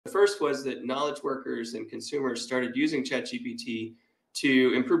first was that knowledge workers and consumers started using ChatGPT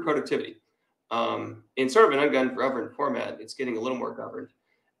to improve productivity. In sort of an ungoverned format, it's getting a little more governed.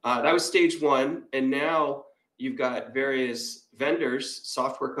 That was stage one. And now you've got various vendors,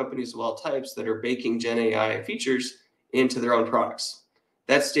 software companies of all types that are baking Gen AI features into their own products.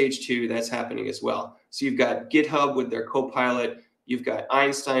 That's stage two. That's happening as well. So you've got GitHub with their Copilot. You've got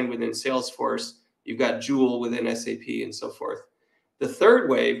Einstein within Salesforce. You've got Joule within SAP and so forth. The third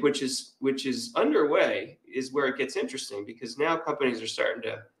wave, which is underway, is where it gets interesting, because now companies are starting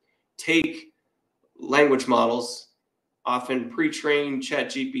to take language models, often pre-trained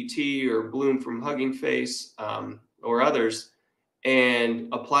ChatGPT or Bloom from Hugging Face or others, and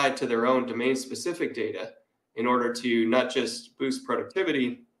apply it to their own domain-specific data in order to not just boost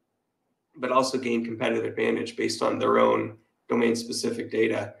productivity, but also gain competitive advantage based on their own domain-specific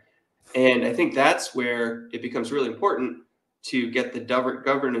data. And I think that's where it becomes really important to get the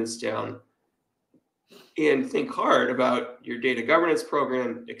governance down and think hard about your data governance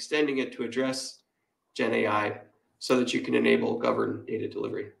program, extending it to address Gen AI so that you can enable governed data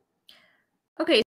delivery. Okay.